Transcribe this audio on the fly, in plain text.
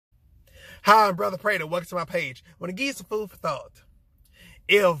Hi, I'm Brother Prater. Welcome to my page. I want to give you some food for thought.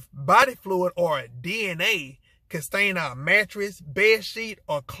 If body fluid or DNA can stain our mattress, bed sheet,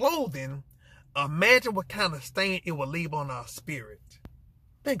 or clothing, imagine what kind of stain it will leave on our spirit.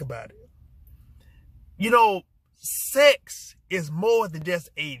 Think about it. You know, sex is more than just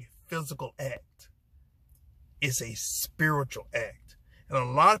a physical act. It's a spiritual act. And a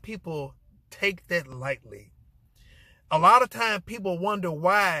lot of people take that lightly. A lot of times people wonder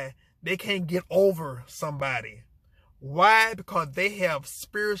why they can't get over somebody. Why? Because they have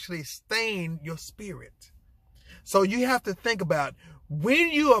spiritually stained your spirit. So you have to think about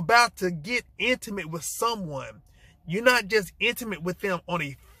when you're about to get intimate with someone, you're not just intimate with them on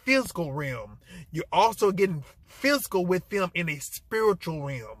a physical realm. You're also getting physical with them in a spiritual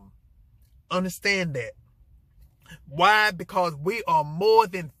realm. Understand that. Why? Because we are more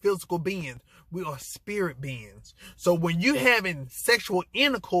than physical beings. We are spirit beings. So when you're having sexual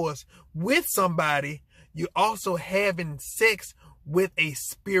intercourse with somebody, you're also having sex with a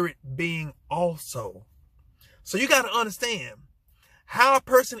spirit being also. So you got to understand how a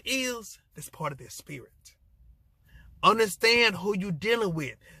person is, that's part of their spirit. Understand who you're dealing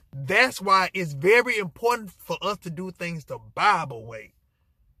with. That's why it's very important for us to do things the Bible way.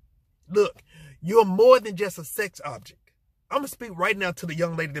 Look, you're more than just a sex object. I'm going to speak right now to the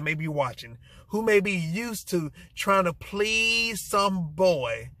young lady that may be watching, who may be used to trying to please some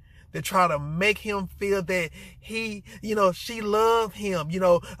boy, that try to make him feel that he, she love him.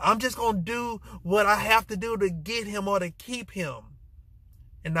 I'm just going to do what I have to do to get him or to keep him.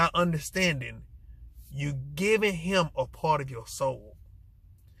 And not understanding, you giving him a part of your soul.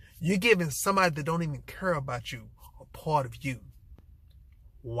 You're giving somebody that don't even care about you a part of you.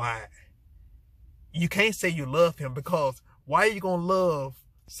 Why? You can't say you love him, because why are you going to love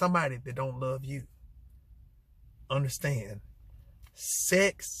somebody that don't love you? Understand,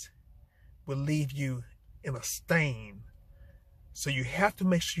 sex will leave you in a stain. So you have to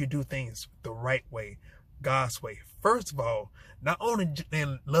make sure you do things the right way, God's way. First of all, not only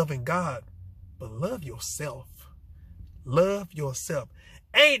in loving God, but love yourself. Love yourself.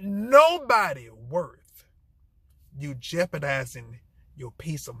 Ain't nobody worth you jeopardizing your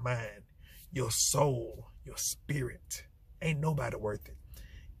peace of mind, your soul, your spirit. Ain't nobody worth it.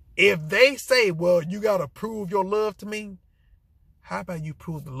 If they say, well, you got to prove your love to me, how about you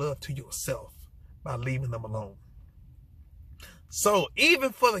prove the love to yourself by leaving them alone? So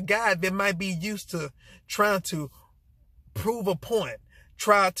even for the guy that might be used to trying to prove a point,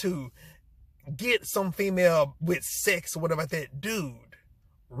 try to get some female with sex or whatever like that, dude,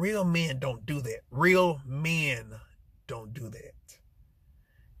 real men don't do that. Real men don't do that.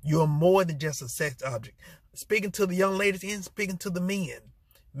 You're more than just a sex object. Speaking to the young ladies and speaking to the men.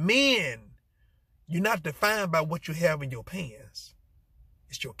 Men, you're not defined by what you have in your pants.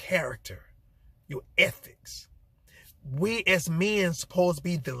 It's your character, your ethics. We as men supposed to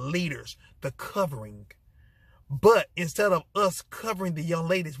be the leaders, the covering. But instead of us covering the young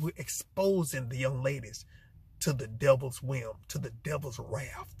ladies, we're exposing the young ladies to the devil's whim, to the devil's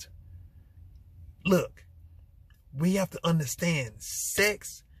wrath. Look, we have to understand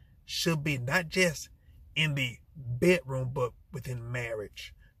sex should be not just in the bedroom, but within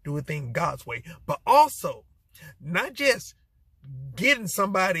marriage. Do a thing God's way. But also, not just getting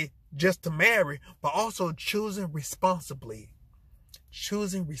somebody just to marry, but also choosing responsibly.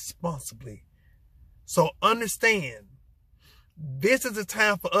 Choosing responsibly. So understand, this is the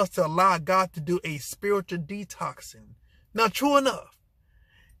time for us to allow God to do a spiritual detoxing. Now, true enough,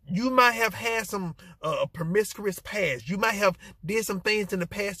 you might have had some promiscuous past. You might have did some things in the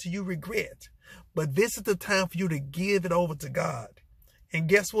past that you regret. But this is the time for you to give it over to God. And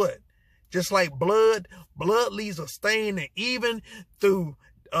guess what? Just like blood leaves a stain, and even through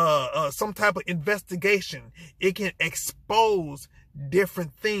some type of investigation, it can expose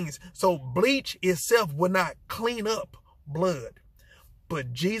different things. So bleach itself will not clean up blood.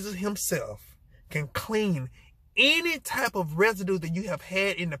 But Jesus himself can clean any type of residue that you have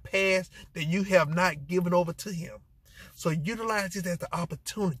had in the past that you have not given over to him. So utilize this as the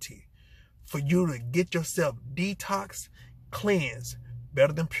opportunity for you to get yourself detox, cleanse,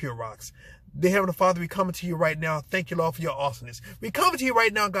 better than pure rocks. Dear Heavenly Father, we coming to you right now. Thank you, Lord, for your awesomeness. We coming to you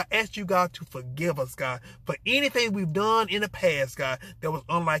right now, God. Ask you, God, to forgive us, God, for anything we've done in the past, God, that was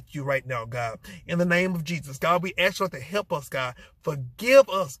unlike you right now, God. In the name of Jesus, God, we ask you to help us, God. Forgive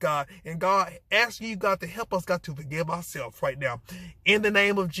us, God. And God, ask you, God, to help us, God, to forgive ourselves right now. In the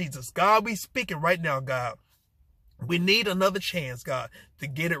name of Jesus, God, we speaking right now, God. We need another chance, God, to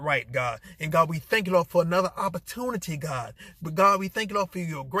get it right, God. And God, we thank you, Lord, for another opportunity, God. But God, we thank you, Lord, for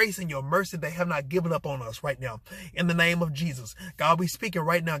your grace and your mercy that have not given up on us right now. In the name of Jesus. God, we speaking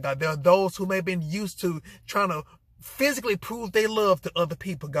right now, God. There are those who may have been used to trying to physically prove their love to other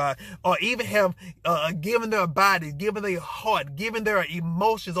people, God, or even have given their body, given their heart, given their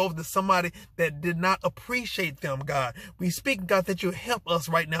emotions over to somebody that did not appreciate them, God. We speak, God, that you help us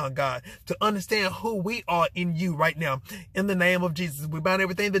right now, God, to understand who we are in you right now. In the name of Jesus, we bind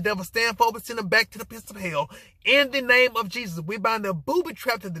everything the devil stand for, but send them back to the pits of hell. In the name of Jesus, we bind the booby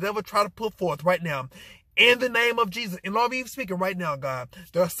trap that the devil try to put forth right now. In the name of Jesus. And Lord, we're speaking right now, God.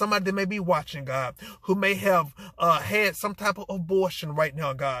 There's somebody that may be watching, God, who may have had some type of abortion right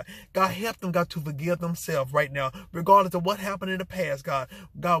now, God. God, help them, God, to forgive themselves right now, regardless of what happened in the past, God.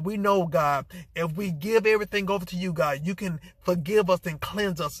 God, we know, God, if we give everything over to you, God, you can forgive us and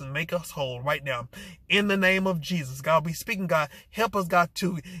cleanse us and make us whole right now. In the name of Jesus, God, we speaking, God, help us, God,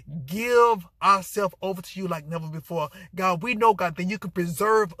 to give ourselves over to you like never before. God, we know, God, that you can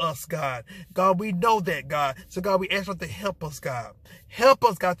preserve us, God. God, we know that, God. So, God, we ask you to help us, God. Help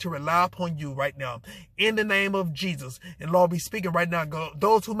us, God, to rely upon you right now. In the name of Jesus. And Lord, we speaking right now, God,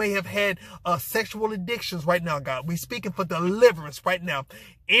 those who may have had sexual addictions right now, God, we speaking for deliverance right now.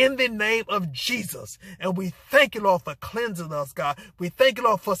 In the name of Jesus. And we thank you, Lord, for cleansing us, God. We thank you,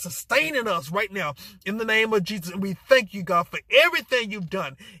 Lord, for sustaining us right now. In the name of Jesus. And we thank you, God, for everything you've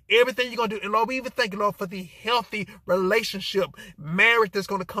done, everything you're going to do. And Lord, we even thank you, Lord, for the healthy relationship, marriage that's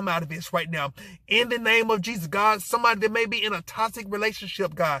going to come out of this right now. In the name of Jesus, God, somebody that may be in a toxic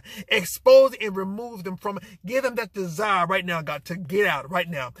relationship, God, expose and remove them from it. Give them that desire right now, God, to get out right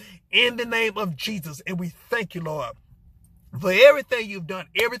now. In the name of Jesus. And we thank you, Lord, for everything you've done,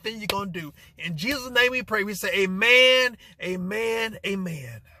 everything you're going to do. In Jesus' name we pray. We say amen, amen,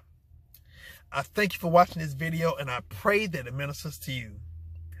 amen. I thank you for watching this video, and I pray that it ministers to you.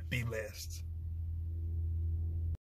 Be blessed.